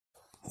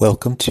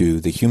Welcome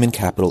to the Human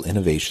Capital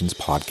Innovations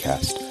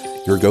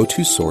Podcast, your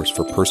go-to source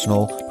for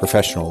personal,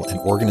 professional, and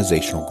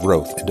organizational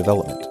growth and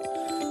development.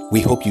 We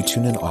hope you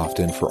tune in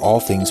often for all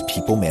things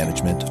people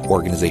management,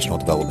 organizational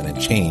development and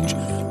change,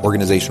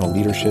 organizational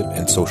leadership,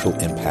 and social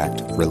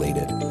impact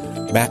related.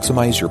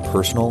 Maximize your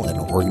personal and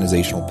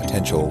organizational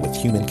potential with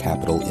Human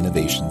Capital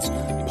Innovations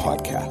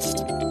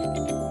Podcast.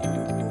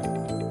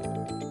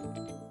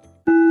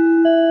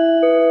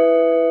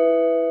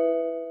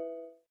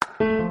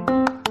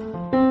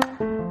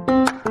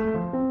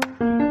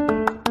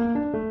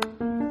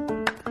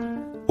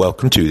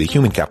 Welcome to the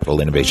Human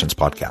Capital Innovations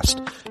Podcast.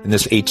 In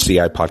this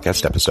HCI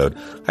podcast episode,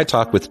 I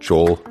talk with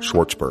Joel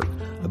Schwartzberg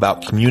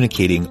about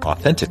communicating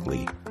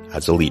authentically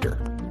as a leader.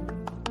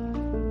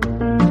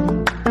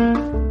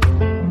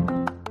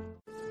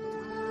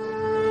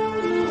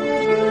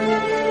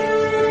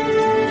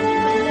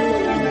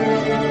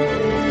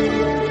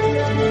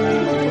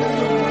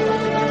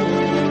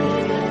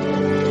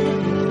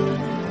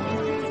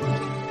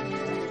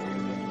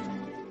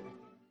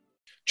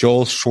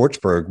 Joel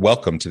Schwartzberg,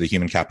 welcome to the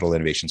Human Capital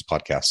Innovations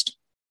Podcast.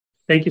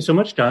 Thank you so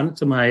much, John.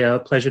 It's my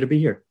pleasure to be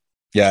here.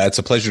 Yeah, it's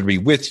a pleasure to be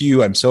with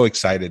you. I'm so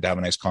excited to have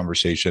a nice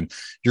conversation.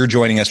 You're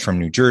joining us from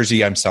New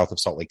Jersey. I'm south of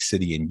Salt Lake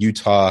City in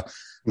Utah.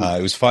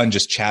 It was fun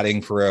just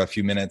chatting for a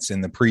few minutes in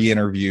the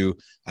pre-interview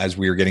as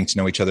we were getting to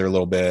know each other a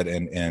little bit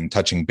and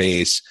touching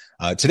base.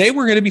 Today,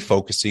 we're going to be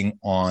focusing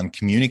on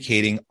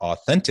communicating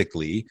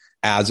authentically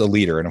as a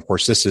leader. And of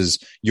course, this is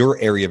your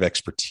area of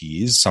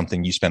expertise,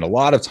 something you spend a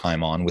lot of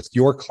time on with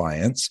your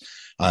clients.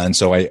 And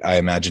so I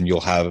imagine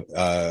you'll have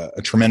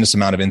a tremendous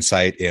amount of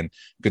insight and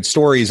good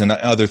stories and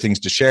other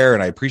things to share.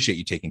 And I appreciate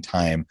you taking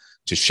time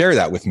to share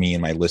that with me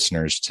and my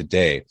listeners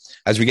today.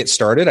 As we get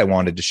started, I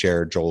wanted to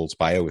share Joel's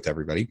bio with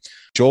everybody.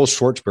 Joel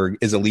Schwartzberg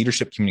is a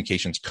leadership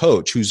communications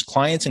coach whose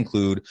clients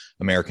include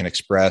American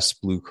Express,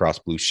 Blue Cross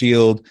Blue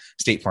Shield,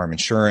 State Farm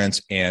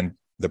Insurance, and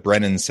the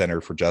Brennan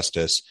Center for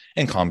Justice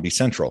and Comedy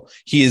Central.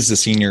 He is the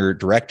Senior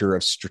Director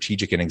of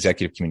Strategic and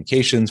Executive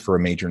Communications for a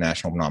major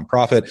national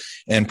nonprofit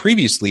and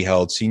previously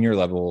held senior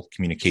level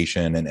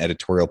communication and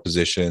editorial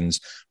positions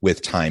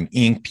with Time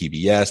Inc.,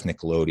 PBS,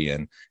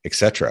 Nickelodeon,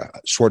 etc.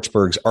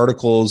 Schwartzberg's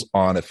articles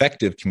on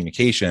effective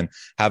communication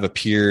have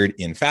appeared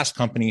in Fast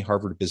Company,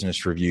 Harvard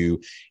Business Review,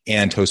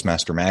 and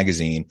Toastmaster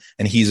Magazine.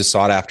 And he's a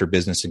sought after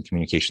business and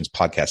communications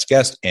podcast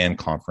guest and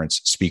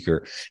conference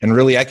speaker. And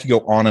really, I could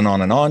go on and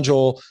on and on,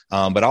 Joel.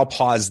 But I'll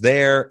pause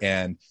there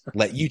and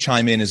let you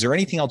chime in. Is there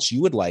anything else you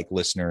would like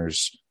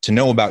listeners to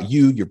know about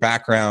you, your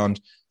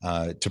background,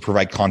 to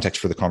provide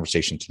context for the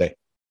conversation today?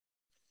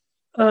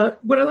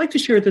 What I'd like to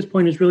share at this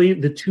point is really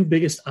the two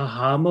biggest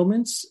aha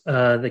moments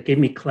that gave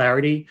me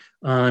clarity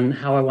on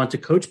how I want to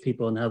coach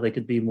people and how they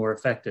could be more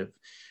effective.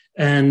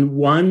 And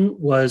one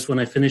was when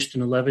I finished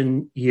an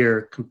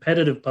 11-year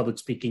competitive public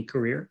speaking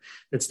career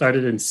that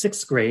started in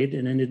sixth grade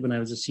and ended when I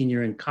was a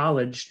senior in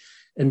college,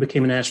 and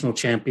became a national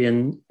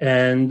champion.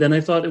 And then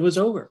I thought it was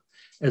over,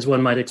 as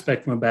one might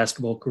expect from a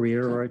basketball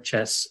career or a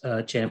chess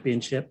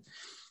championship.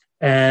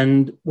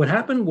 And what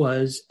happened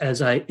was,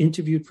 as I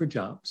interviewed for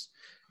jobs,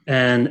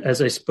 and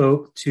as I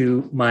spoke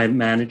to my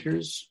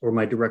managers or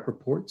my direct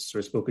reports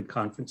or spoke at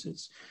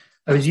conferences,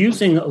 I was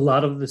using a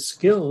lot of the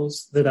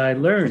skills that I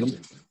learned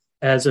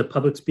as a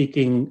public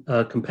speaking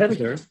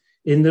competitor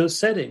in those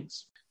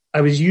settings. I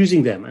was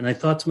using them. And I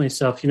thought to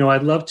myself,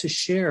 I'd love to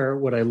share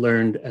what I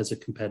learned as a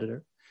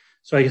competitor,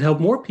 so I could help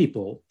more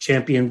people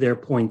champion their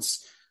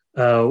points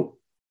in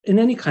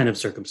any kind of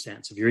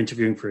circumstance. If you're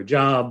interviewing for a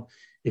job,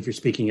 if you're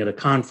speaking at a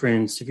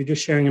conference, if you're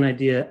just sharing an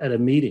idea at a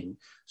meeting.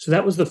 So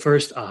that was the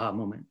first aha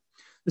moment.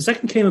 The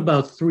second came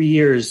about 3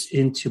 years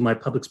into my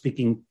public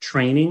speaking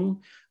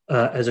training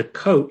as a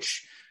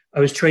coach. I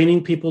was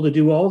training people to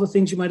do all the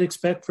things you might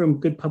expect from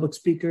good public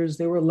speakers.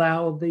 They were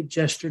loud, they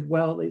gestured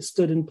well, they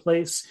stood in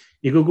place.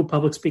 You Google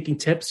public speaking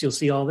tips, you'll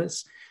see all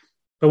this.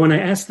 But when I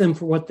asked them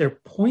for what their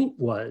point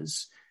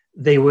was,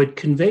 they would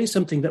convey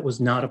something that was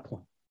not a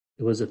point.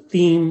 It was a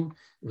theme,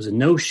 it was a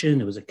notion,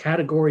 it was a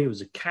category, it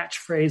was a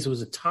catchphrase, it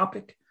was a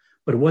topic,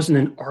 but it wasn't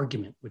an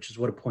argument, which is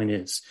what a point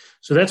is.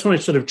 So that's when I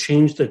sort of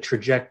changed the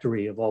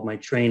trajectory of all my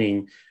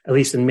training, at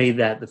least, and made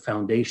that the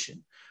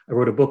foundation. I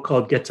wrote a book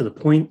called Get to the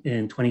Point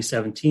in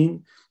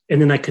 2017, and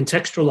then I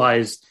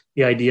contextualized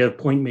the idea of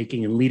point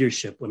making and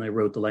leadership when I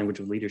wrote The Language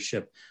of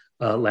Leadership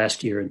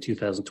last year in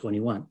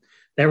 2021.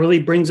 That really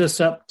brings us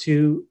up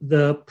to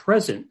the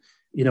present.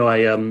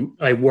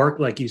 I work,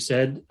 like you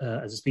said,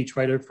 as a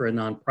speechwriter for a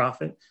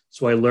nonprofit.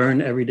 So I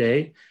learn every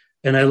day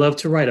and I love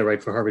to write. I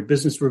write for Harvard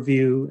Business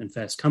Review and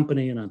Fast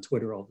Company and on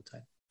Twitter all the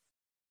time.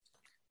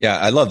 Yeah,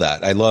 I love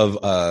that. I love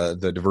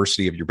the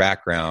diversity of your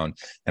background.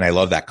 And I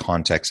love that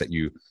context that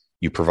you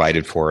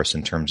provided for us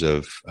in terms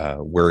of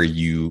where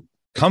you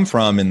come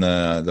from in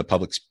the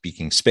public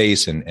speaking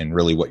space and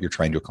really what you're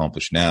trying to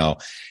accomplish now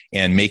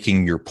and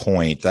making your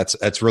point.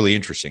 That's really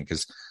interesting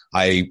because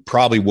I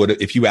probably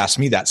would, if you asked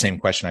me that same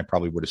question, I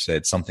probably would have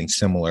said something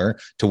similar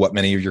to what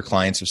many of your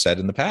clients have said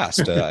in the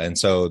past. And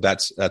so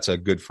that's a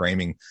good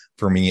framing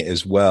for me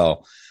as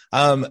well.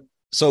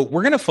 So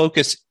we're going to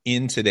focus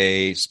in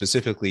today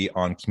specifically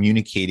on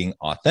communicating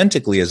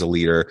authentically as a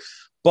leader.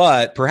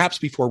 But perhaps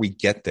before we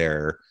get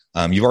there,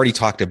 you've already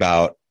talked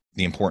about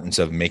the importance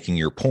of making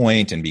your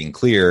point and being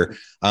clear.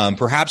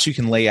 Perhaps you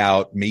can lay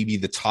out maybe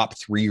the top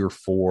 3 or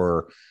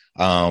 4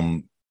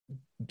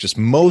 just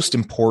most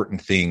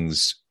important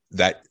things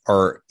that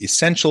are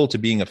essential to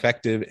being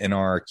effective in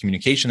our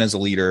communication as a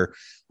leader.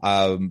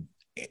 And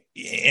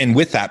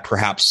with that,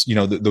 perhaps,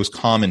 those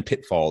common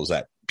pitfalls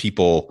that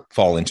people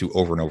fall into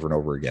over and over and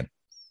over again.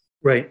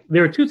 Right.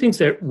 There are 2 things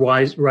that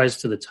rise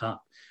to the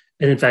top.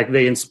 And in fact,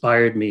 they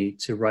inspired me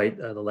to write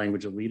The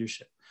Language of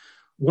Leadership.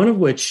 One of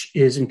which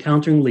is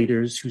encountering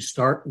leaders who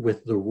start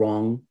with the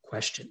wrong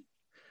question.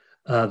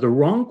 The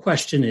wrong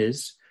question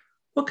is,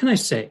 what can I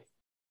say?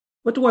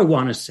 What do I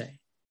want to say?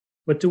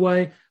 What do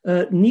I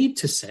need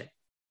to say?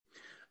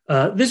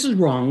 This is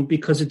wrong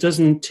because it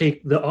doesn't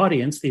take the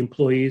audience, the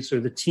employees, or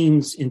the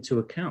teams into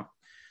account.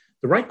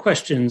 The right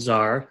questions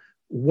are,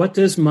 what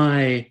does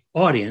my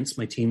audience,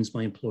 my teams,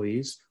 my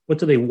employees, what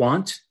do they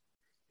want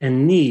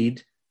and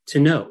need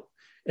to know?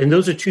 And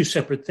those are 2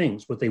 separate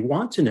things. What they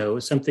want to know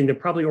is something they're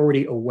probably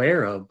already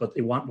aware of, but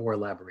they want more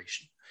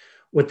elaboration.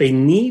 What they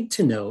need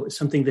to know is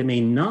something they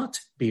may not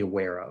be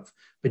aware of,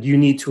 but you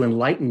need to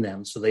enlighten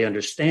them so they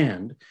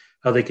understand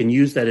how they can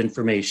use that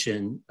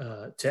information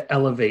to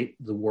elevate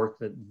the work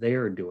that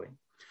they're doing.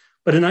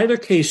 But in either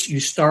case, you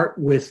start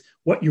with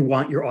what you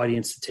want your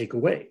audience to take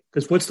away,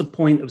 because what's the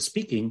point of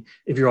speaking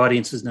if your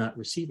audience is not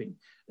receiving?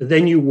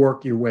 Then you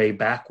work your way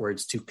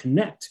backwards to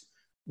connect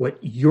what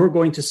you're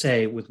going to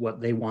say with what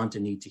they want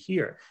and need to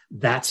hear.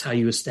 That's how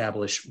you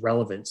establish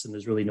relevance, and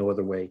there's really no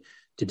other way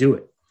to do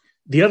it.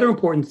 The other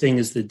important thing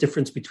is the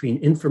difference between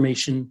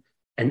information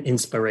and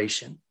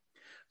inspiration.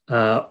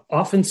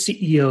 Often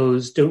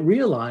CEOs don't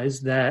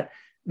realize that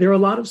there are a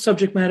lot of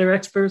subject matter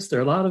experts. There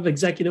are a lot of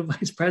executive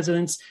vice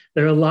presidents.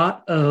 There are a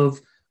lot of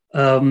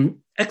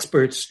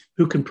experts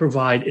who can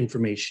provide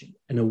information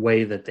in a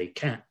way that they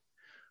can.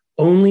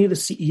 Only the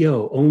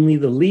CEO, only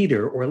the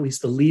leader, or at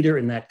least the leader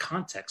in that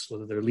context,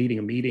 whether they're leading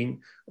a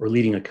meeting or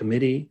leading a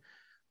committee,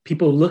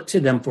 people look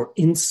to them for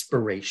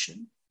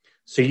inspiration.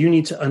 So you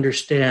need to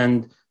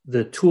understand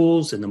the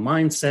tools and the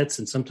mindsets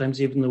and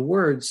sometimes even the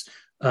words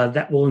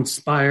that will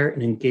inspire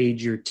and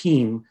engage your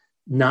team,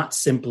 not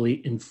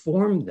simply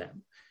inform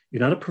them. You're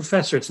not a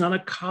professor. It's not a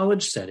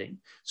college setting.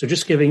 So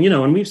just giving,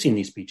 and we've seen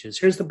these speeches.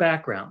 Here's the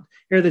background.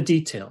 Here are the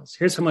details.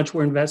 Here's how much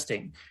we're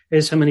investing.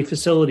 Here's how many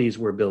facilities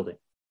we're building.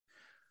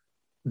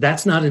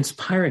 That's not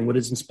inspiring. What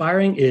is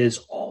inspiring is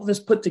all this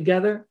put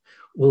together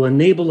will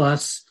enable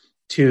us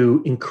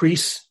to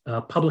increase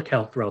public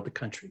health throughout the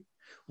country,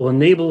 will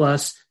enable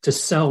us to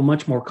sell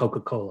much more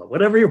Coca-Cola.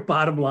 Whatever your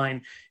bottom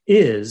line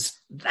is,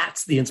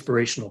 that's the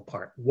inspirational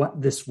part,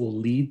 what this will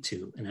lead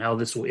to and how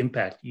this will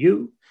impact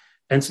you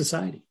and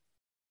society.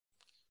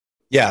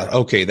 Yeah.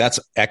 Okay. That's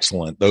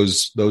excellent.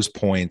 Those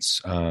points.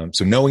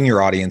 So knowing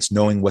your audience,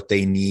 knowing what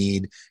they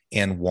need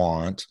and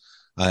want,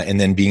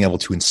 and then being able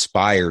to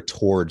inspire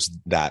towards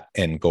that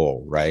end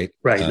goal, right?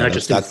 Right. Not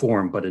just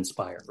inform, but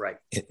inspire. Right.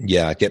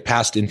 Yeah. Get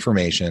past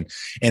information.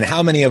 And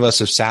how many of us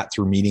have sat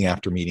through meeting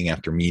after meeting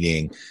after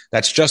meeting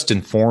that's just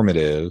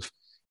informative?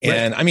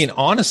 And I mean,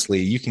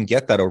 honestly, you can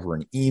get that over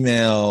an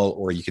email,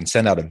 or you can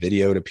send out a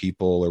video to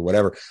people or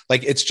whatever.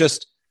 Like, it's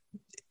just,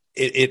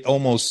 it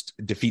almost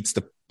defeats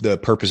the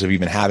purpose of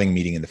even having a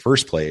meeting in the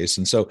first place.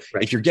 And so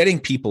if you're getting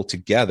people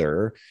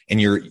together and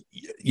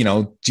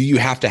do you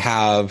have to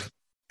have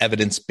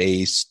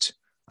evidence-based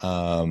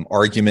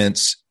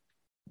arguments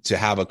to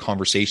have a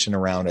conversation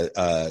around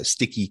a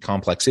sticky,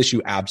 complex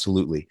issue?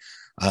 Absolutely.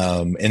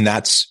 And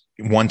that's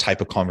one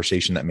type of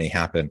conversation that may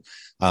happen.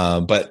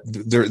 But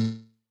there's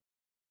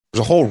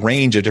a whole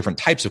range of different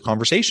types of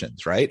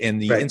conversations, right? And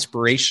the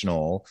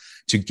inspirational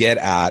to get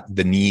at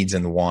the needs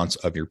and the wants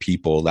of your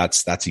people,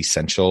 that's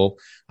essential.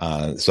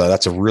 So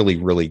that's a really,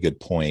 really good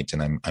point.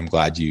 And I'm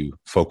glad you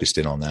focused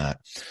in on that.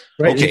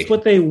 Right. Okay. It's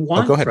what they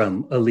want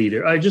from a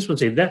leader. I just want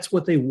to say that's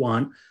what they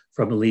want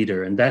from a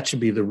leader. And that should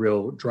be the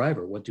real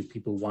driver. What do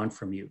people want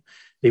from you?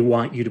 They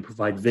want you to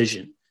provide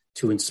vision,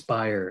 to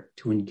inspire,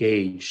 to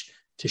engage,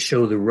 to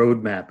show the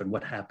roadmap and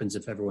what happens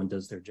if everyone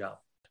does their job.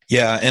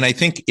 Yeah. And I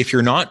think if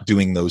you're not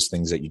doing those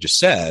things that you just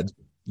said,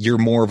 you're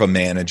more of a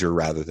manager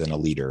rather than a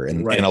leader.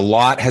 And a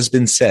lot has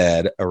been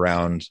said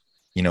around,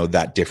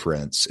 that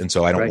difference. And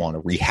so I don't want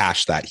to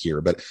rehash that here,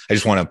 but I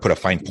just want to put a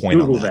fine point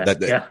Google on that.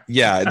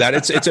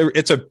 That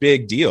it's a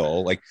big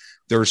deal. Like,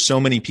 there are so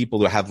many people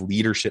that have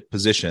leadership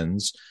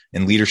positions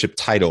and leadership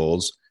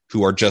titles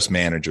who are just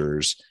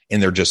managers,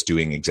 and they're just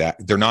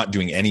they're not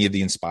doing any of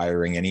the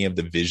inspiring, any of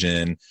the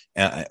vision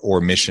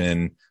or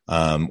mission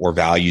or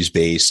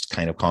values-based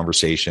kind of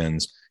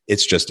conversations.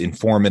 It's just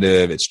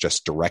informative. It's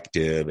just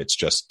directive. It's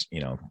just,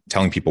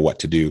 telling people what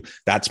to do.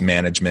 That's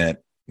management.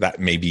 That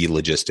may be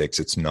logistics.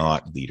 It's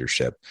not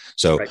leadership.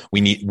 So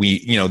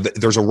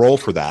there's a role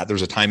for that.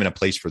 There's a time and a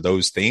place for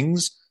those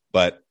things.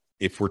 But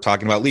if we're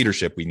talking about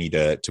leadership, we need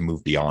to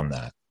move beyond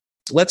that.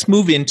 Let's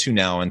move into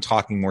now and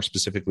talking more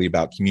specifically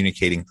about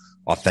communicating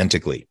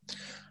authentically.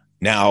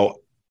 Now,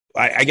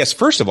 I guess,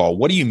 first of all,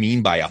 what do you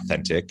mean by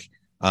authentic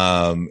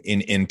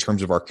in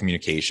terms of our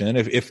communication?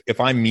 If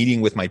I'm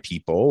meeting with my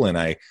people and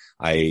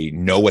I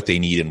know what they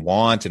need and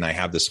want, and I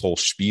have this whole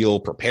spiel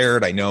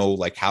prepared, I know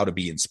like how to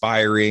be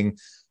inspiring,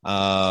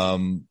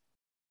 and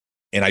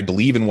I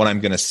believe in what I'm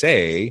going to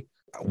say,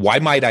 why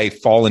might I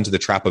fall into the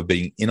trap of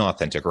being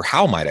inauthentic, or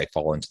how might I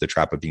fall into the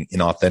trap of being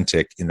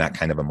inauthentic in that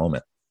kind of a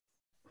moment?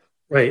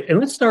 Right. And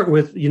let's start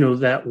with,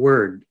 that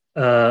word.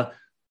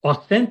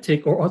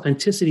 Authentic or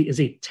authenticity is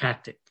a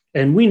tactic.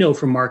 And we know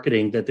from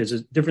marketing that there's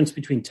a difference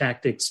between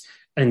tactics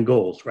and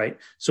goals, right?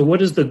 So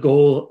what is the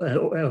goal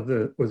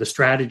or the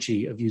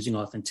strategy of using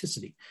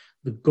authenticity?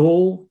 The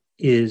goal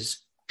is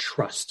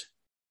trust.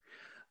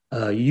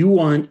 You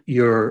want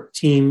your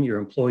team, your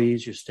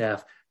employees, your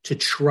staff to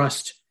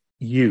trust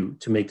you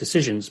to make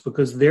decisions,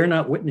 because they're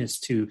not witness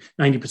to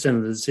 90%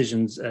 of the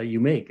decisions you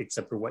make,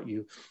 except for what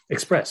you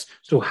express.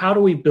 So how do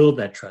we build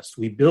that trust?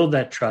 We build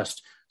that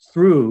trust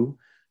through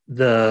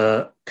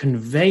the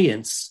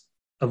conveyance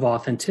of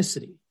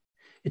authenticity.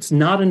 It's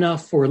not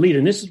enough for a leader,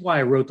 and this is why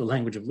I wrote The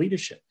Language of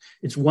Leadership.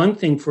 It's one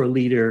thing for a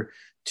leader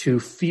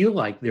to feel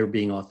like they're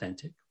being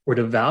authentic or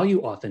to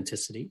value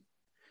authenticity,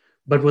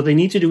 but what they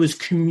need to do is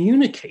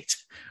communicate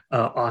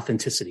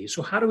authenticity.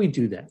 So how do we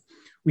do that?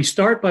 We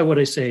start by what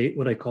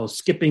I call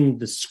skipping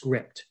the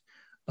script.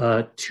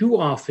 Too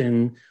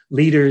often,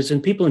 leaders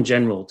and people in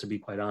general, to be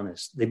quite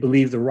honest, they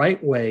believe the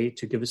right way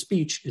to give a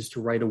speech is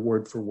to write a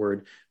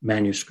word-for-word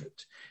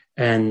manuscript.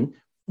 And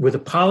with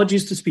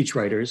apologies to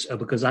speechwriters,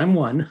 because I'm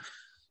one,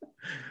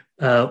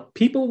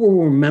 people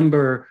will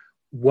remember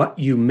what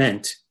you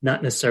meant,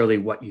 not necessarily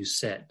what you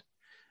said.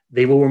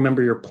 They will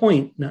remember your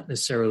point, not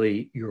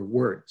necessarily your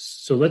words.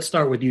 So let's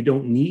start with, you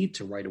don't need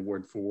to write a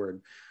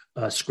word-for-word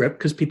script,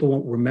 because people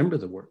won't remember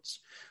the words.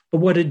 But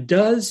what it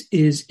does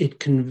is it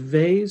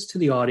conveys to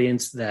the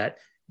audience that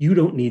you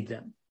don't need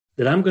them,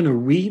 that I'm going to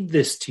read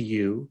this to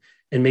you,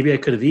 and maybe I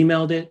could have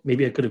emailed it,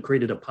 maybe I could have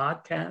created a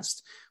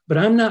podcast, but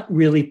I'm not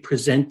really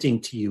presenting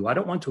to you. I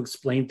don't want to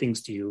explain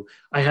things to you.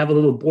 I have a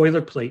little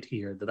boilerplate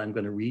here that I'm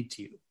going to read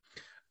to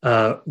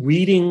you.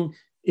 Reading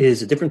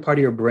is a different part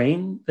of your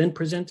brain than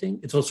presenting.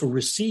 It's also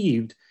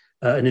received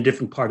in a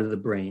different part of the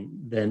brain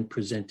than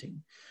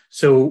presenting.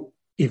 So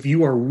if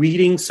you are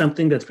reading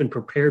something that's been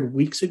prepared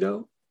weeks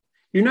ago,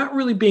 you're not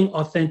really being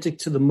authentic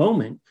to the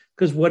moment,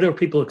 because what are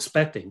people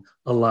expecting?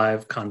 A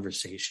live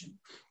conversation.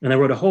 And I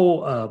wrote a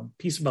whole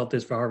piece about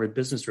this for Harvard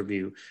Business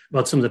Review,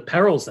 about some of the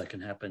perils that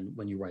can happen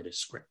when you write a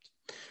script.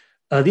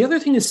 The other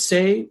thing is,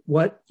 say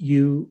what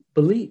you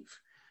believe.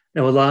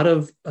 Now, a lot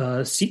of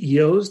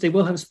CEOs, they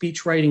will have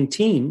speech writing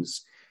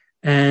teams,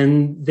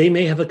 and they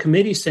may have a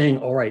committee saying,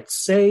 all right,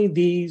 say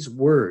these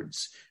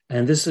words,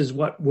 and this is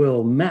what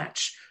will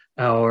match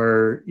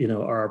our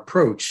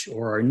approach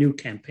or our new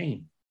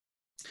campaign.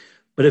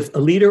 But if a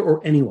leader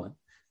or anyone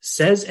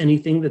says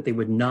anything that they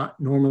would not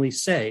normally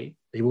say,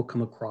 they will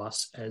come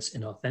across as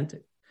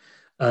inauthentic.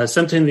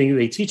 Something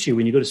they teach you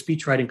when you go to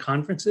speech writing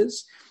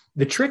conferences,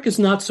 the trick is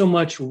not so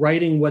much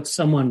writing what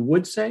someone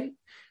would say.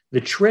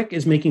 The trick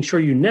is making sure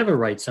you never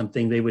write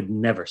something they would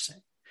never say.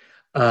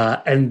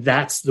 And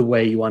that's the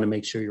way you want to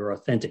make sure you're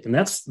authentic. And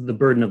that's the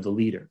burden of the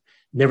leader.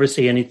 Never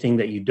say anything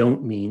that you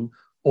don't mean.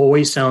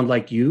 Always sound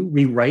like you.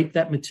 Rewrite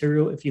that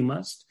material if you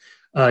must.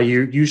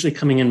 You're usually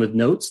coming in with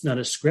notes, not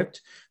a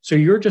script. So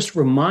you're just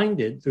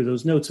reminded through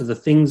those notes of the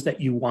things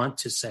that you want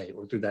to say,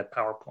 or through that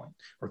PowerPoint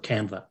or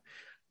Canva.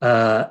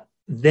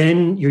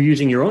 Then you're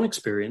using your own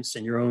experience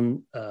and your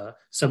own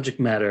subject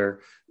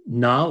matter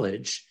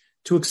knowledge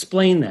to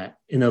explain that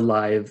in a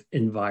live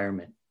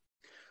environment.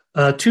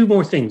 Two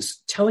more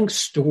things. Telling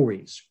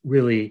stories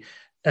really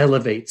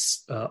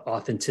elevates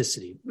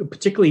authenticity,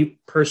 particularly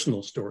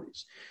personal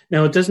stories.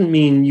 Now, it doesn't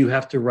mean you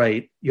have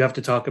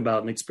to talk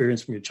about an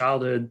experience from your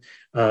childhood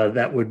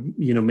that would,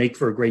 make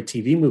for a great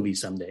TV movie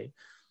someday.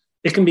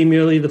 It can be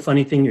merely the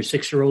funny thing your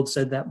 6-year-old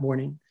said that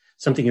morning,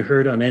 something you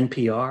heard on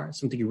NPR,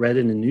 something you read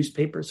in a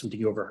newspaper, something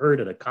you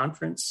overheard at a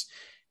conference,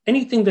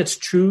 anything that's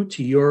true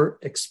to your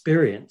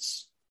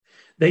experience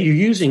that you're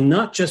using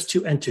not just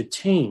to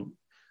entertain,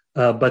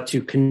 but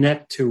to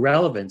connect to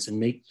relevance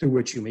and through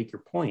which you make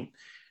your point.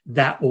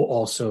 That will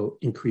also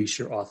increase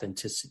your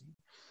authenticity.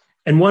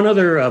 And one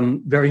other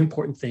very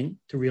important thing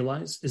to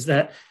realize is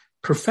that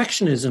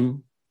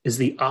perfectionism is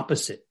the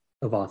opposite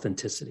of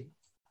authenticity.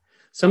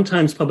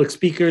 Sometimes public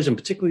speakers, and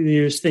particularly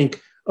leaders,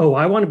 think, oh,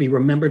 I want to be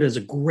remembered as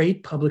a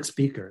great public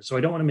speaker, so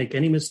I don't want to make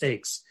any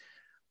mistakes.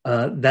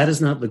 That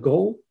is not the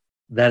goal.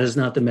 That is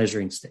not the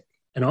measuring stick.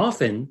 And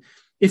often,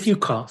 if you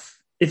cough,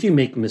 if you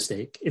make a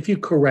mistake, if you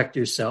correct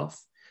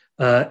yourself,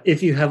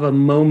 if you have a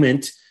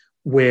moment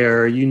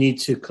where you need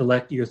to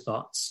collect your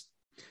thoughts,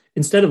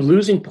 instead of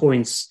losing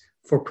points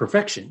for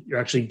perfection, you're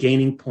actually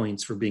gaining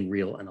points for being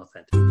real and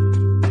authentic.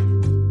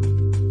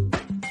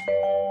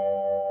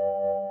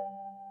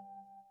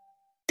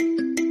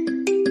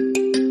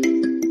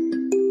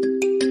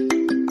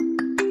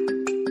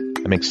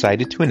 I'm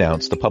excited to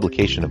announce the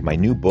publication of my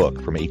new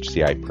book from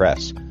HCI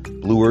Press,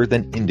 Bluer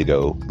Than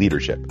Indigo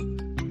Leadership: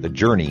 The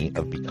Journey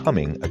of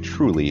Becoming a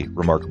Truly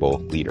Remarkable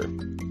Leader.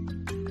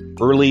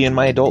 Early in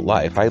my adult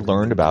life, I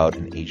learned about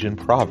an Asian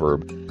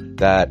proverb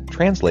that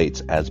translates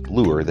as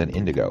bluer than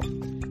indigo.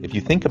 If you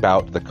think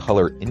about the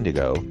color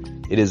indigo,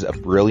 it is a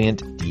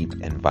brilliant, deep,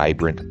 and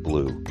vibrant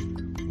blue.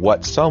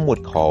 What some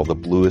would call the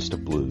bluest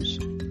of blues.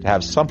 To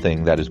have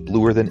something that is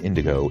bluer than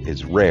indigo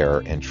is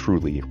rare and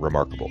truly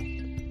remarkable.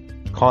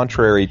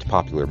 Contrary to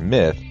popular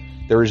myth,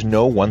 there is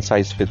no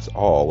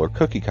one-size-fits-all or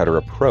cookie-cutter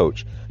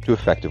approach to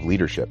effective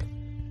leadership.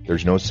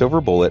 There's no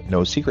silver bullet,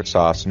 no secret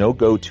sauce, no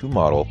go-to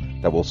model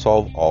that will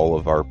solve all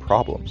of our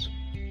problems.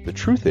 The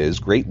truth is,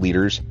 great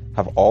leaders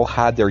have all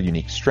had their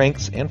unique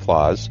strengths and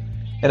flaws,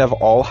 and have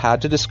all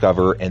had to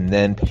discover and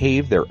then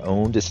pave their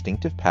own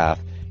distinctive path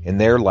in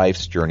their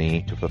life's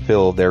journey to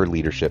fulfill their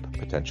leadership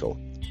potential.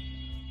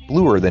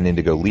 Bluer than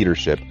indigo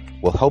leadership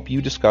will help you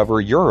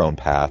discover your own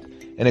path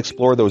and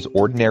explore those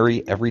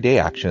ordinary, everyday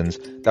actions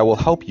that will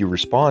help you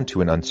respond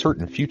to an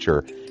uncertain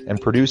future and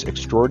produce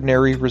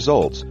extraordinary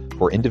results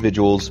for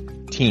individuals,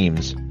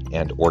 teams,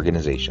 and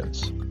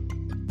organizations.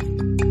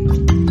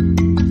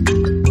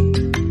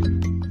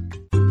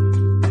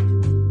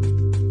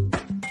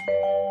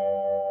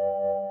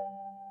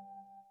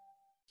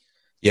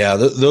 Yeah,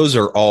 those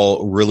are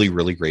all really,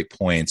 really great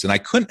points. And I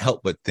couldn't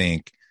help but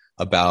think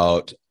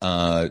about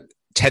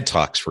TED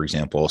Talks, for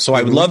example. So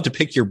I would love to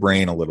pick your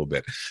brain a little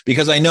bit,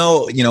 because I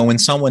know, when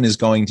someone is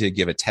going to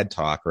give a TED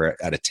Talk or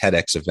at a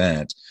TEDx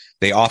event,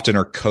 they often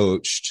are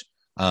coached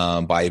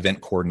by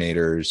event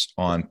coordinators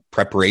on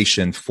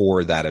preparation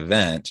for that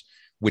event,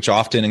 which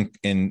often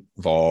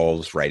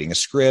involves writing a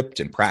script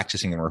and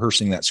practicing and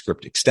rehearsing that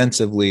script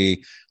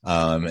extensively,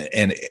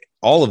 and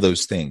all of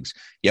those things.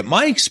 Yet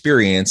my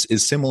experience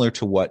is similar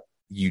to what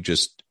you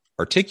just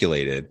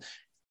articulated,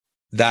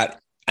 that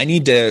I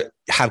need to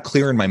have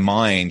clear in my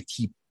mind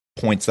key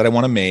points that I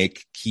want to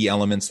make, key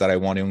elements that I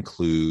want to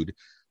include.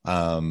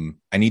 I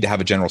need to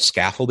have a general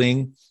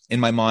scaffolding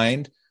in my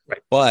mind, right.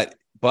 But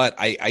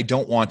I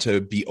don't want to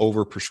be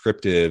over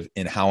prescriptive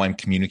in how I'm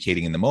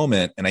communicating in the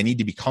moment. And I need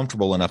to be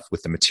comfortable enough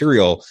with the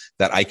material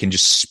that I can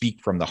just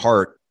speak from the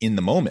heart in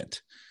the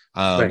moment.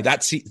 Right.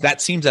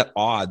 That seems at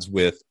odds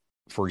with,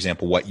 for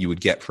example, what you would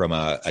get from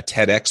a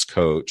TEDx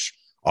coach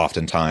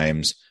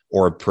oftentimes,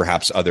 or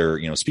perhaps other,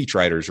 speech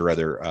writers or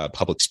other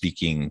public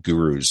speaking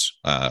gurus,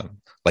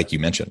 like you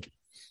mentioned.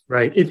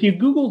 Right. If you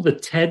Google the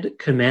TED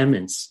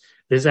commandments,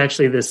 there's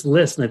actually this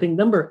list. And I think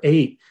number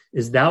 8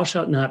 is thou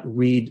shalt not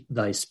read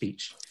thy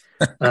speech.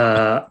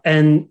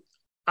 And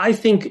I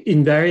think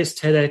in various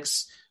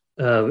TEDx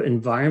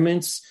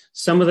environments,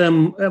 some of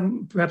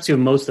them, perhaps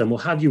even most of them, will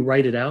have you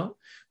write it out.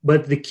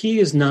 But the key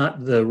is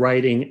not the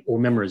writing or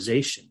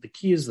memorization. The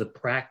key is the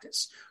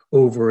practice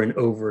over and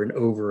over and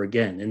over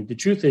again. And the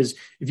truth is,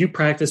 if you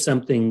practice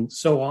something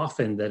so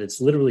often that it's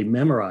literally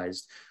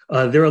memorized,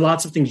 there are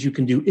lots of things you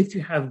can do if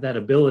you have that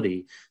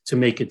ability to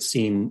make it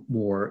seem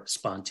more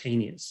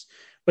spontaneous.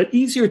 But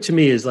easier to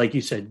me is, like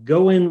you said,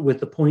 go in with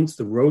the points,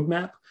 the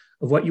roadmap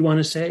of what you want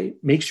to say.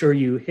 Make sure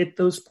you hit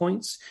those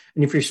points.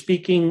 And if you're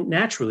speaking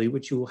naturally,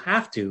 which you will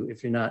have to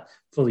if you're not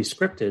fully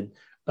scripted,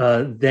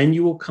 then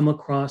you will come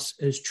across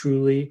as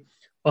truly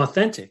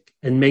authentic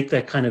and make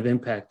that kind of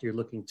impact you're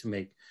looking to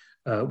make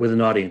with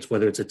an audience,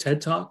 whether it's a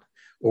TED Talk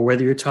or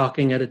whether you're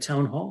talking at a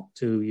town hall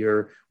to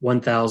your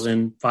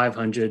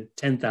 1,500,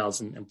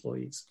 10,000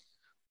 employees.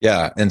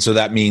 Yeah. And so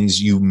that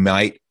means you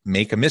might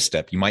make a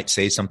misstep. You might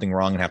say something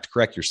wrong and have to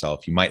correct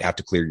yourself. You might have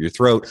to clear your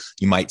throat.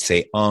 You might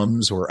say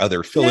ums or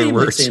other filler you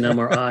words. Might say an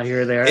or ah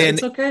here or there. And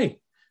it's okay.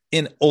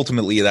 And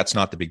ultimately, that's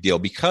not the big deal,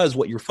 because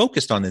what you're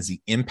focused on is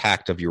the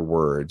impact of your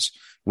words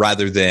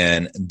rather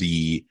than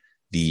the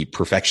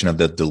perfection of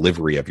the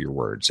delivery of your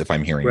words, if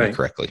I'm hearing you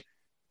correctly.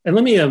 And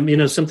let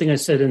me, something I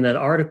said in that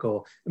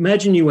article,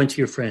 imagine you went to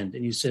your friend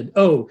and you said,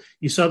 oh,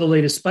 you saw the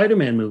latest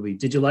Spider-Man movie.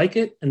 Did you like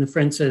it? And the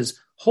friend says,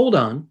 hold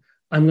on,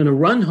 I'm going to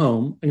run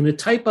home. I'm going to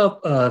type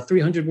up a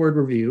 300-word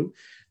review.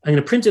 I'm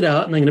going to print it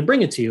out and I'm going to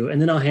bring it to you. And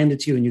then I'll hand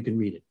it to you and you can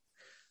read it.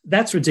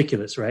 That's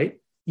ridiculous, right?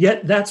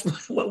 Yet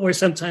that's what we're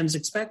sometimes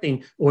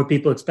expecting, or what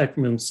people expect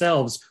from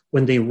themselves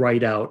when they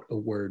write out a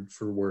word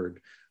for word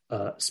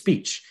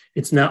speech.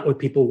 It's not what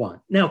people want.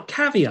 Now,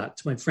 caveat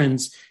to my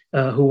friends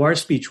who are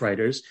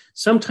speechwriters,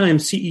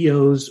 sometimes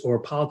CEOs or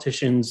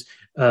politicians,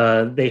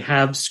 they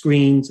have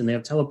screens and they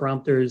have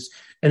teleprompters,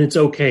 and it's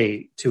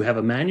okay to have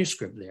a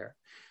manuscript there.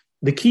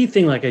 The key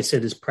thing, like I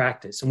said, is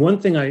practice. And one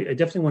thing I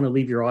definitely want to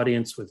leave your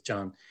audience with,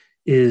 John,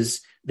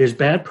 is there's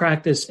bad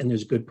practice and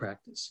there's good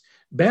practice.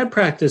 Bad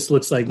practice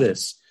looks like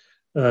this.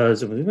 And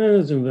then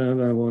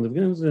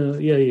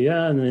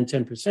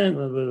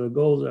 10%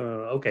 goals.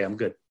 Okay, I'm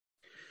good.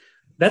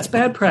 That's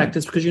bad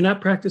practice because you're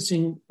not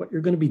practicing what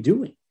you're going to be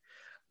doing.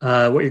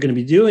 What you're going to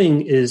be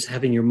doing is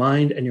having your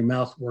mind and your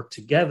mouth work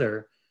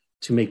together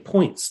to make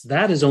points.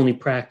 That is only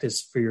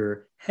practice for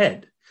your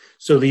head.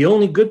 So the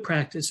only good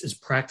practice is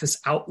practice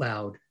out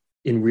loud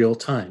in real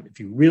time. If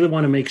you really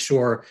want to make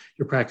sure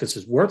your practice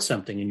is worth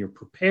something and you're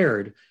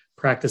prepared,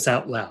 practice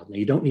out loud. Now,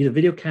 you don't need a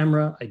video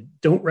camera. I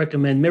don't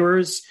recommend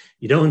mirrors.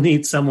 You don't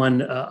need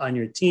someone on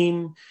your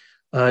team.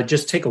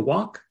 Just take a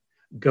walk.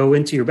 Go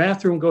into your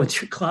bathroom, go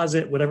into your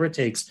closet, whatever it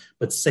takes,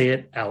 but say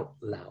it out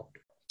loud.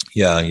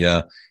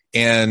 Yeah.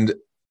 And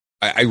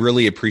I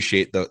really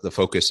appreciate the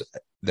focus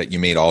that you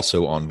made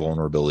also on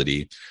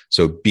vulnerability.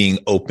 So being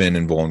open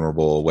and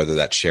vulnerable, whether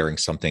that's sharing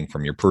something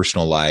from your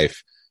personal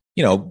life,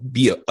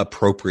 be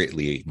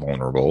appropriately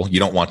vulnerable. You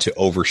don't want to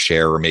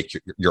overshare or make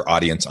your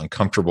audience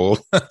uncomfortable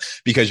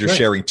because you're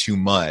sharing too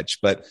much,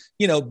 but,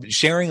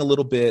 sharing a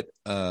little bit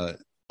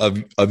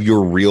of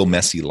your real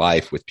messy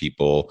life with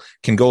people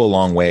can go a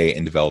long way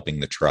in developing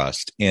the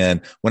trust.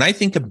 And when I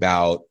think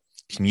about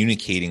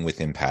communicating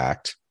with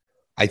impact,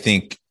 I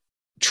think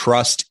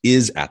trust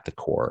is at the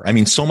core. I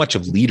mean, so much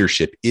of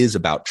leadership is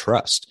about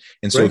trust.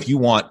 And so if you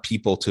want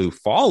people to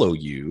follow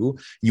you,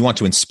 you want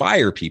to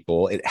inspire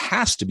people, it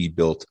has to be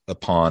built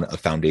upon a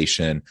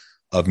foundation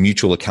of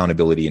mutual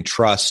accountability and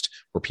trust,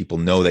 where people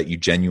know that you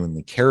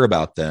genuinely care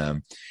about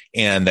them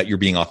and that you're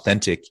being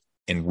authentic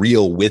and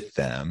real with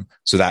them.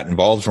 So that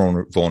involves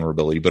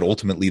vulnerability, but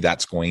ultimately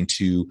that's going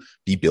to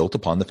be built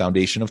upon the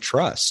foundation of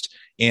trust.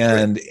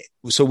 And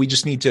so we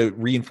just need to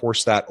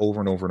reinforce that over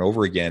and over and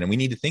over again. And we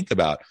need to think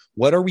about,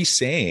 what are we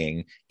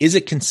saying? Is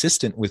it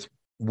consistent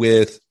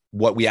with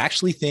what we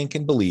actually think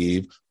and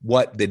believe,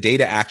 what the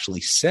data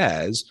actually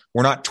says?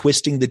 We're not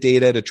twisting the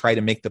data to try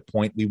to make the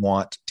point we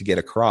want to get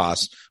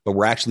across, but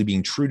we're actually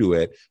being true to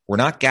it. We're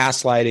not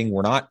gaslighting.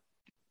 We're not,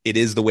 it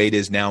is the way it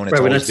is now, and it's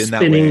always been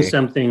that way. Spinning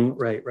something,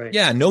 right.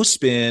 Yeah, no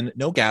spin,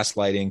 no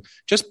gaslighting,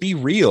 just be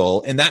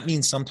real. And that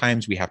means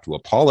sometimes we have to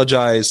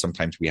apologize.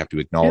 Sometimes we have to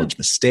acknowledge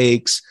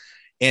mistakes.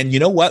 And you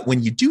know what?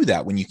 When you do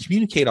that, when you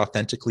communicate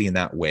authentically in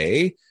that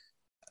way,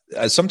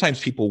 sometimes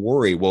people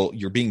worry, well,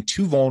 you're being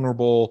too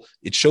vulnerable.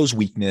 It shows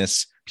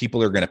weakness.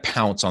 People are going to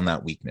pounce on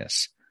that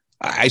weakness.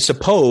 I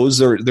suppose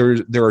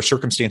there are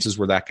circumstances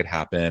where that could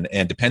happen.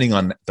 And depending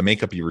on the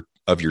makeup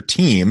of your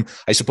team,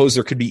 I suppose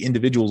there could be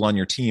individuals on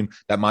your team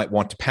that might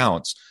want to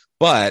pounce.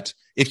 But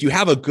if you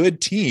have a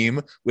good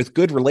team with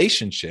good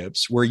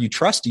relationships where you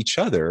trust each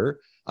other,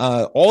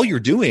 all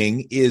you're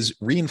doing is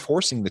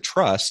reinforcing the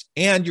trust,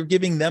 and you're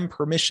giving them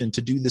permission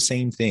to do the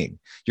same thing.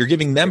 You're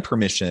giving them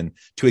permission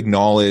to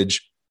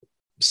acknowledge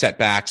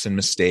setbacks and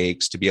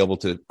mistakes, to be able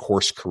to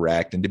course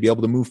correct and to be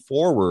able to move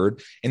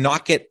forward and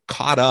not get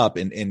caught up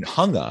and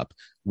hung up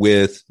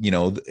with,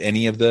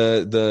 any of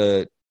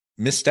the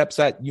missteps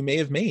that you may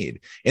have made.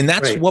 And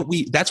that's what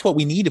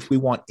we need if we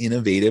want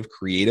innovative,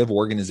 creative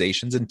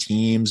organizations and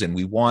teams, and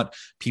we want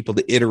people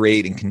to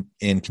iterate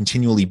and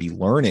continually be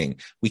learning.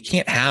 We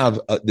can't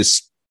have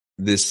this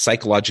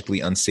psychologically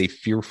unsafe,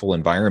 fearful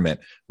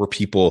environment where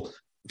people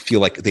feel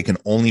like they can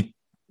only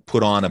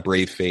put on a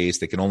brave face,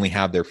 they can only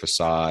have their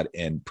facade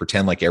and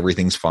pretend like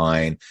everything's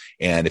fine.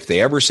 And if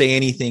they ever say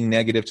anything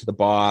negative to the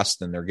boss,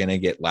 then they're going to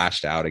get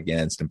lashed out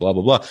against and blah,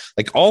 blah, blah.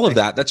 Like all of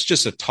that, that's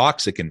just a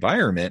toxic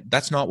environment.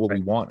 That's not what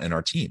we want in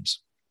our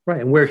teams. Right.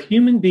 And we're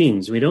human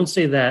beings. We don't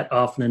say that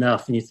often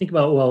enough. And you think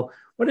about, well,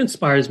 what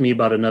inspires me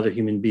about another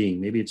human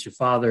being? Maybe it's your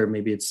father,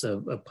 maybe it's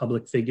a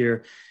public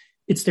figure.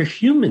 It's their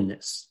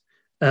humanness,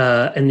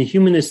 and the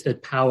humanness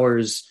that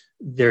powers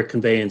their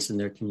conveyance and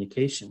their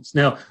communications.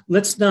 Now,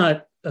 let's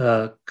not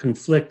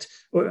conflict,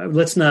 or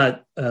let's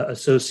not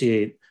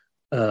associate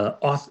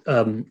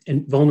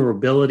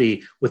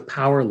vulnerability with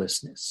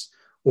powerlessness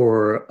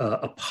or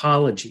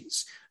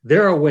apologies.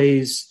 There are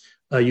ways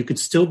you could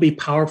still be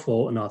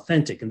powerful and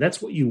authentic, and that's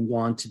what you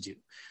want to do.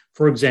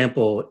 For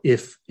example,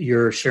 if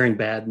you're sharing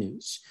bad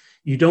news,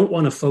 you don't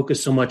want to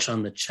focus so much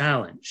on the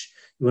challenge.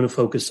 You want to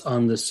focus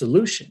on the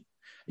solution.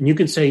 And you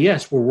can say,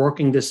 yes, we're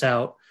working this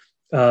out.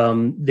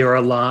 There are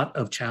a lot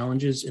of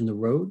challenges in the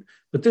road,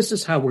 but this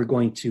is how we're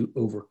going to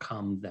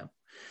overcome them.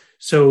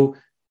 So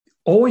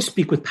always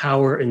speak with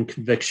power and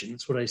conviction.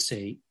 That's what I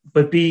say,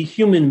 but be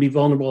human, be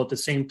vulnerable at the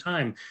same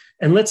time.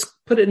 And let's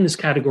put it in this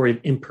category of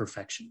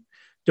imperfection.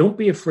 Don't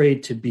be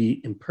afraid to be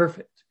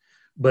imperfect,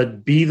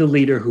 but be the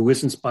leader who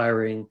is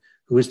inspiring,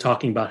 who is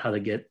talking about how to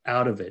get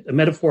out of it. A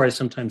metaphor I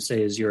sometimes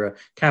say is you're a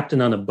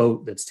captain on a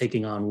boat that's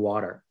taking on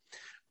water.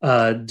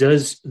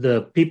 Does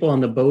the people on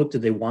the boat, do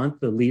they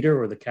want the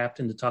leader or the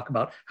captain to talk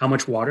about how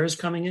much water is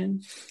coming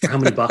in or how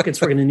many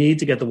buckets we're going to need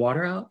to get the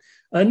water out?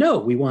 No,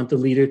 we want the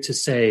leader to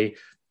say,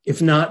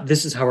 if not,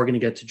 this is how we're going to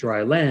get to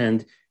dry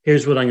land.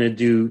 Here's what I'm going to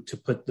do to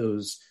put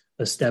those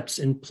steps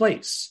in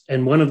place.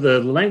 And one of the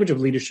language of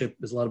leadership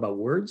is a lot about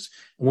words.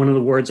 And one of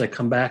the words I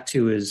come back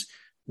to is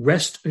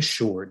rest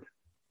assured.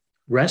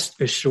 Rest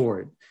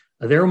assured.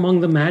 They're among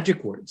the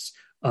magic words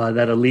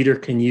that a leader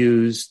can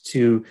use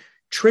to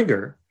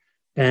trigger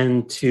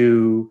and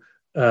to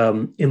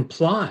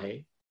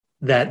imply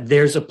that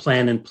there's a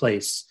plan in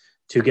place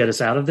to get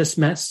us out of this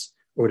mess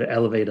or to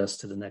elevate us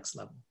to the next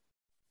level.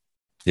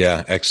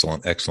 Yeah,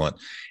 excellent.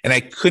 And I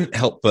couldn't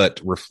help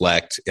but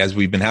reflect, as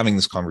we've been having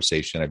this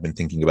conversation, I've been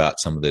thinking about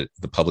some of the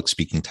public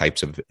speaking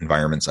types of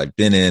environments I've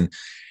been in.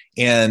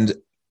 And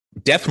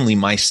definitely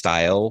my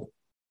style,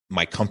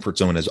 my comfort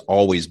zone has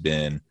always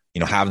been,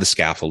 have the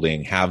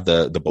scaffolding, have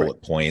the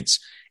bullet points,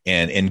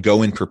 and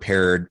go in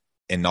prepared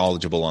and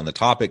knowledgeable on the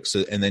topics,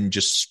 and then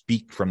just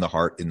speak from the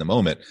heart in the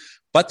moment.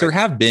 But there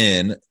have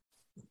been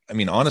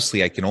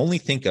honestly, I can only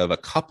think of a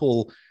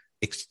couple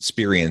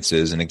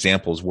experiences and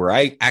examples where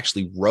I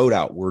actually wrote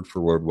out word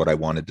for word what I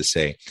wanted to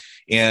say.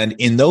 And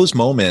in those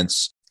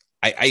moments,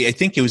 I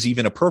think it was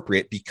even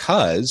appropriate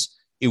because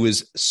it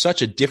was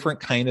such a different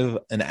kind of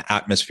an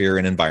atmosphere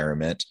and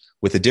environment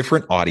with a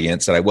different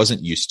audience that I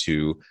wasn't used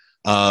to,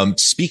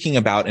 speaking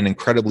about an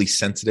incredibly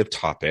sensitive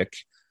topic,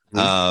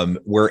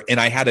 and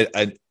I had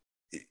a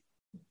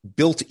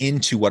built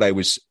into what I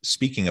was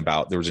speaking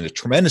about. There was a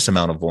tremendous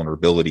amount of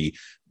vulnerability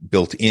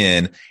built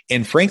in.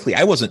 And frankly,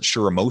 I wasn't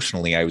sure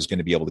emotionally I was going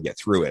to be able to get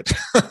through it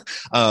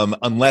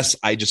unless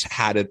I just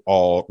had it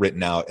all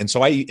written out. And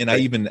so I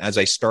even, as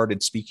I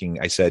started speaking,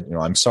 I said,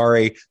 I'm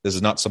sorry, this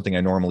is not something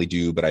I normally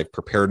do, but I've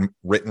prepared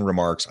written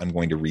remarks. I'm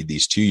going to read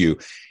these to you.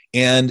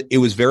 And it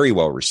was very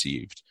well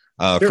received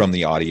from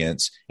the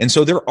audience. And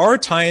so there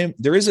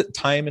is a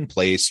time and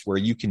place where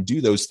you can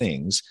do those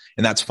things,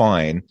 and that's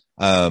fine.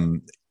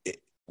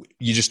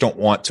 You just don't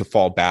want to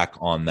fall back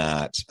on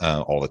that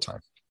all the time.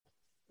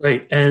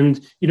 Right.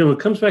 And, it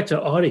comes back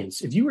to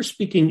audience. If you were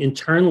speaking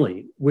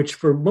internally, which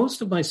for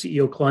most of my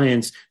CEO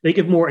clients, they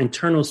give more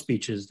internal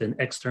speeches than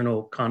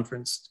external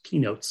conference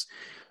keynotes.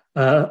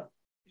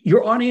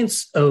 Your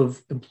audience of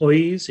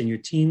employees and your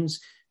teams,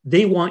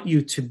 they want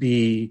you to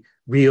be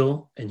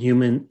real and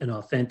human and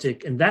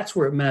authentic. And that's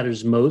where it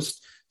matters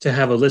most to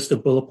have a list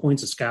of bullet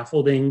points, of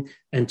scaffolding,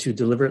 and to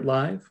deliver it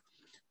live.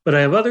 But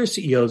I have other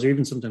CEOs, or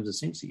even sometimes the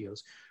same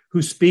CEOs,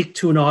 who speak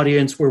to an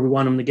audience where we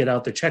want them to get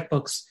out their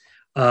checkbooks.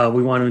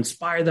 We want to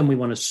inspire them. We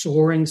want a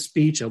soaring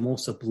speech,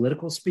 almost a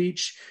political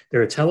speech.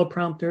 There are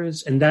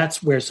teleprompters. And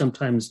that's where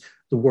sometimes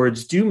the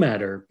words do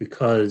matter,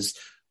 because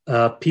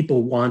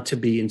people want to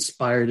be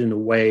inspired in a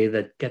way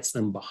that gets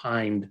them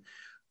behind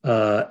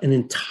an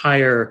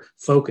entire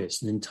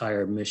focus, an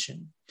entire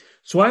mission.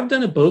 So I've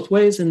done it both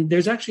ways. And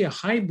there's actually a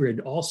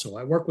hybrid also.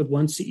 I work with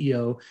one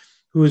CEO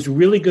who is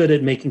really good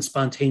at making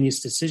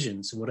spontaneous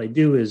decisions. And what I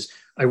do is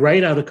I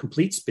write out a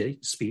complete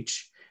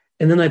speech,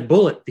 and then I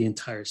bullet the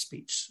entire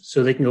speech.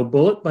 So they can go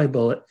bullet by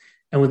bullet.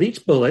 And with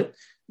each bullet,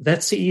 that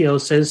CEO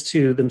says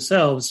to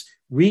themselves,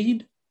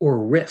 read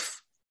or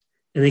riff.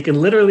 And they can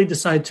literally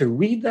decide to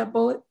read that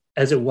bullet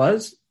as it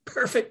was,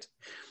 perfect.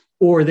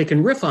 Or they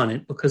can riff on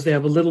it because they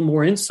have a little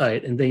more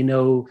insight and they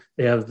know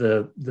they have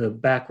the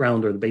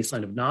background or the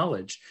baseline of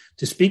knowledge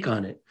to speak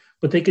on it.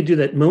 But they could do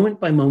that moment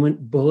by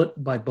moment,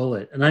 bullet by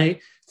bullet. And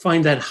I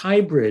find that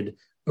hybrid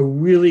a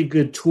really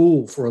good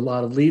tool for a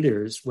lot of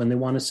leaders when they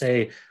want to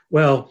say,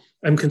 well,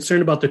 I'm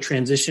concerned about the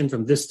transition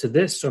from this to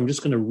this, so I'm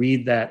just going to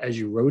read that as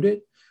you wrote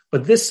it.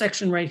 But this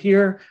section right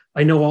here,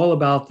 I know all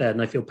about that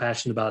and I feel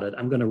passionate about it.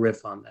 I'm going to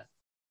riff on that.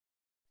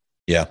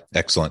 Yeah,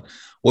 excellent.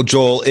 Well,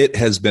 Joel, it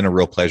has been a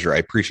real pleasure. I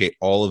appreciate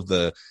all of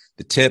the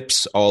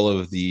tips, all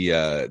of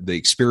the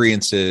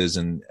experiences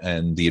and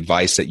the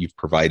advice that you've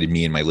provided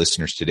me and my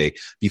listeners today.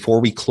 Before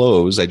we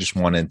close, I just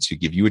wanted to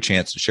give you a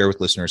chance to share with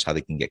listeners how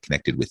they can get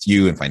connected with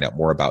you and find out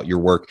more about your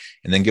work,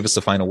 and then give us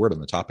the final word on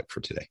the topic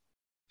for today.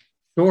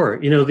 Sure.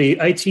 The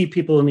IT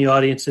people in the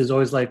audience is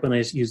always like when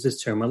I use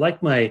this term. I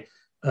like my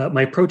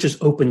approach is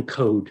open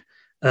code.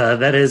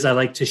 That is, I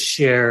like to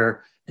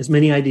share as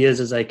many ideas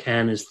as I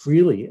can, as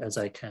freely as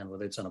I can,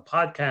 whether it's on a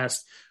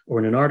podcast or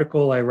in an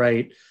article I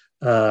write.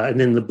 And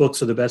then the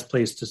books are the best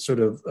place to sort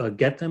of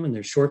get them, and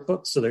they're short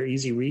books, so they're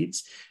easy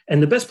reads.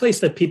 And the best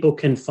place that people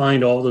can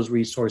find all those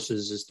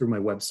resources is through my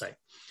website,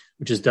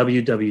 which is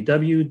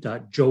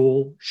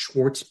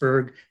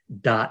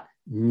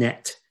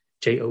www.joelschwartzberg.net.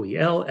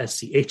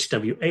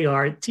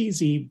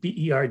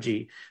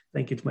 JOELSCHWARTZBERG.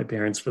 Thank you to my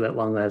parents for that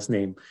long last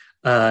name.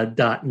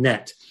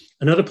 .net.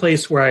 Another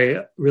place where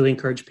I really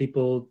encourage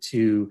people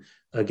to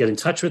get in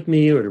touch with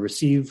me or to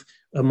receive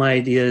my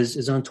ideas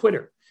is on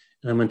Twitter.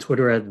 And I'm on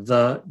Twitter at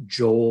the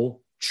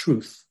Joel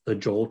Truth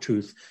on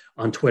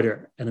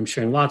Twitter. And I'm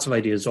sharing lots of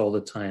ideas all the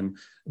time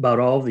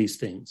about all of these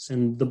things.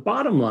 And the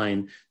bottom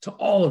line to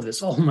all of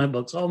this, all my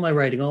books, all my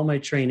writing, all my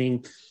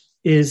training,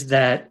 is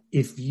that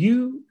if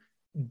you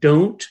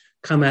don't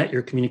come at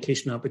your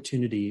communication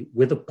opportunity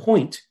with a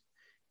point,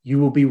 you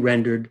will be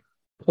rendered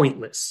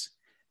pointless.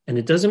 And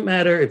it doesn't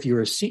matter if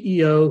you're a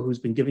CEO who's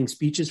been giving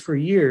speeches for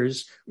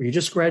years, or you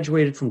just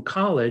graduated from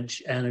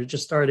college and are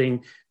just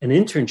starting an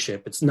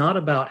internship. It's not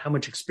about how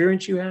much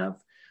experience you have.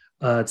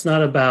 It's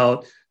not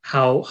about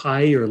how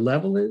high your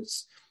level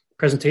is.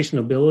 Presentation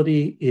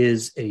ability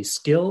is a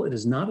skill. It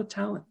is not a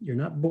talent. You're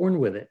not born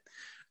with it.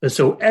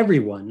 So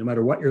everyone, no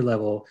matter what your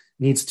level,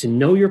 needs to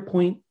know your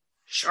point,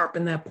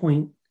 sharpen that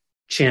point,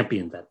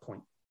 champion that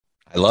point.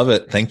 I love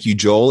it. Thank you,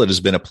 Joel. It has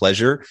been a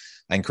pleasure.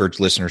 I encourage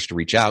listeners to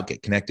reach out,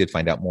 get connected,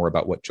 find out more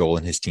about what Joel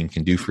and his team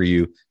can do for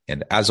you.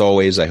 And as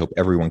always, I hope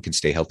everyone can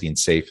stay healthy and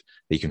safe,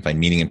 that you can find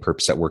meaning and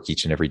purpose at work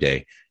each and every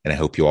day. And I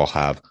hope you all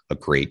have a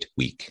great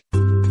week.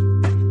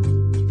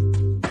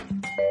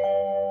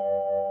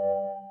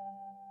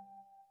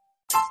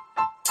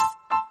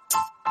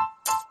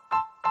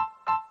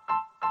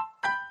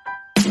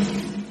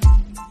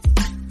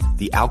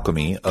 The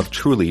alchemy of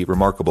truly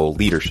remarkable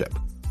leadership.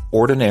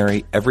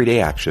 Ordinary,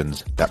 everyday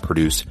actions that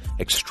produce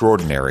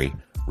extraordinary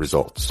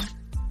results.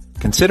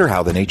 Consider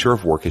how the nature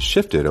of work has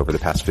shifted over the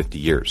past 50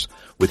 years.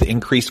 With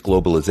increased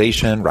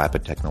globalization,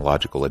 rapid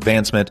technological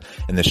advancement,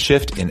 and the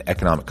shift in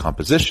economic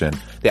composition,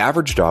 the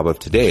average job of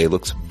today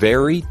looks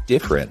very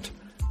different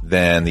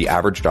than the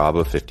average job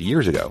of 50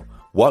 years ago.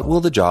 What will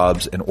the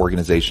jobs and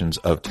organizations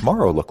of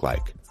tomorrow look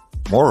like?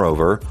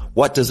 Moreover,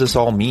 what does this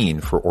all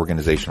mean for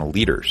organizational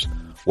leaders?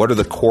 What are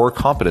the core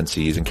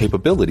competencies and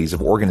capabilities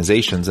of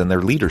organizations and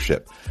their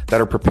leadership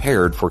that are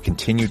prepared for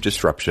continued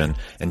disruption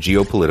and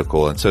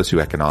geopolitical and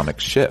socioeconomic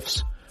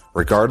shifts?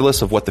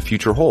 Regardless of what the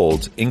future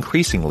holds,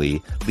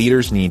 increasingly,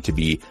 leaders need to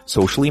be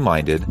socially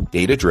minded,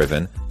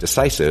 data-driven,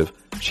 decisive,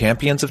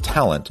 champions of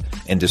talent,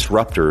 and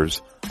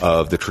disruptors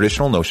of the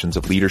traditional notions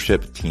of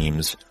leadership,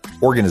 teams,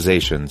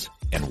 organizations,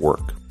 and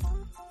work.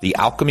 The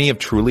alchemy of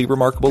truly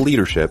remarkable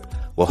leadership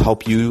will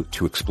help you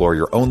to explore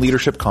your own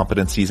leadership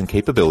competencies and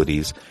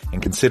capabilities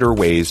and consider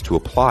ways to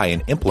apply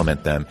and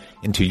implement them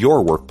into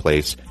your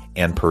workplace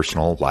and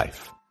personal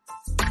life.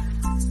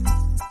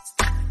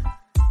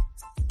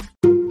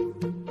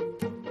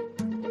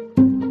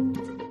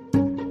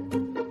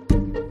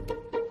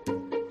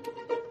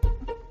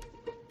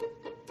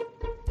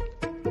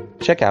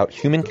 Check out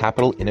Human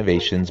Capital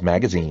Innovations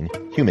magazine,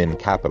 Human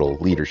Capital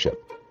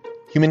Leadership.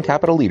 Human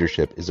Capital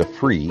Leadership is a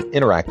free,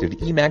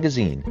 interactive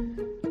e-magazine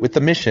with the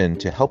mission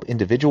to help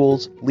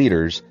individuals,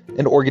 leaders,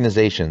 and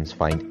organizations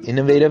find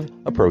innovative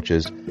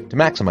approaches to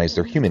maximize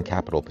their human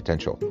capital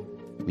potential.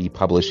 We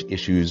publish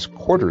issues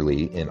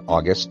quarterly in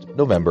August,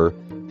 November,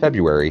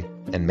 February,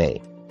 and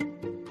May.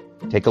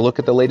 Take a look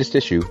at the latest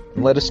issue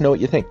and let us know what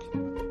you think.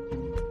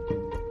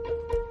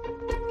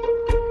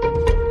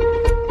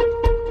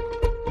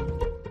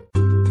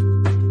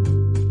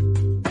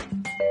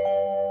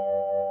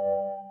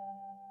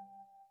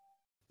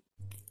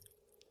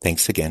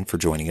 Thanks again for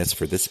joining us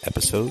for this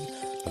episode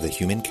of the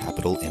Human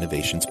Capital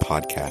Innovations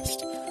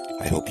Podcast.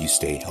 I hope you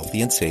stay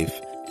healthy and safe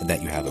and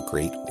that you have a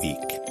great week.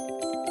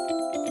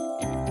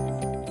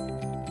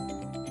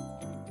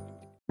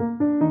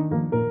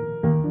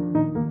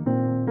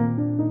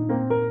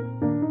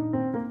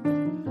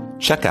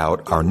 Check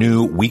out our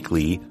new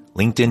weekly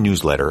LinkedIn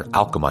newsletter,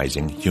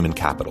 Alchemizing Human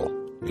Capital,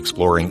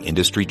 exploring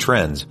industry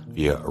trends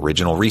via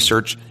original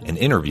research and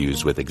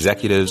interviews with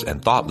executives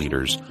and thought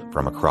leaders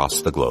from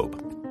across the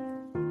globe.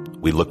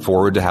 We look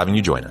forward to having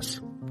you join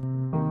us.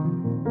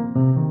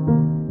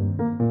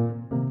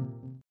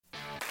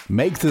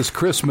 Make this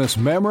Christmas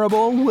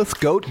memorable with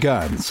Goat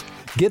Guns.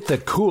 Get the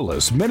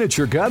coolest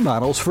miniature gun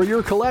models for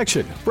your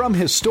collection. From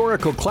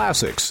historical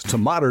classics to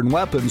modern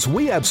weapons,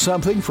 we have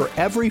something for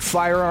every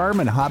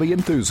firearm and hobby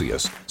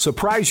enthusiast.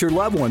 Surprise your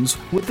loved ones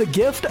with the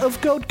gift of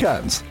Goat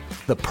Guns,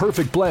 the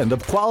perfect blend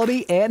of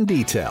quality and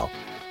detail.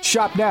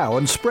 Shop now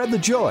and spread the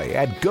joy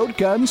at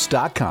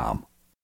goatguns.com.